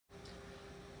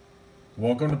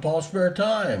Welcome to Paul's Spare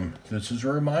Time. This is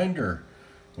a reminder.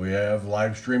 We have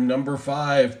live stream number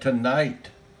 5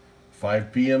 tonight,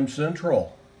 5 p.m.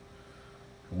 Central.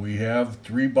 We have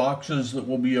 3 boxes that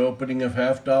will be opening of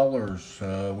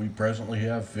 $50. We presently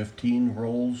have 15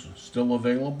 rolls still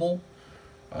available.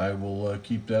 I will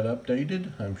keep that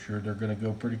updated. I'm sure they're going to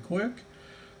go pretty quick.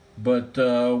 But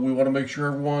we want to make sure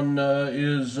everyone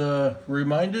is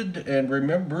reminded and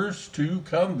remembers to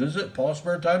come visit Paul's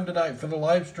Spare Time tonight for the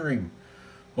live stream.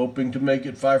 Hoping to make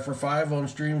it 5 for 5 on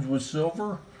streams with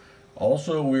silver.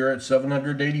 Also, we're at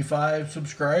 785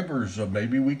 subscribers, so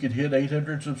maybe we could hit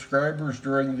 800 subscribers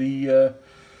during the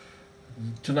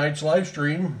tonight's live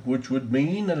stream, which would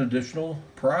mean an additional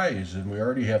prize. And we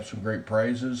already have some great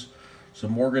prizes.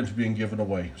 Some Morgans being given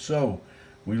away. So,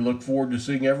 we look forward to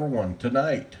seeing everyone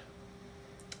tonight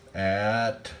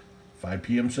at 5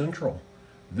 p.m. Central.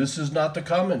 This is not the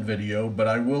comment video, but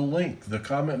I will link the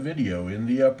comment video in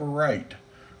the upper right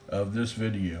of this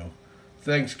video.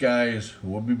 Thanks, guys.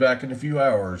 We'll be back in a few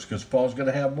hours because Paul's going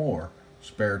to have more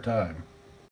spare time.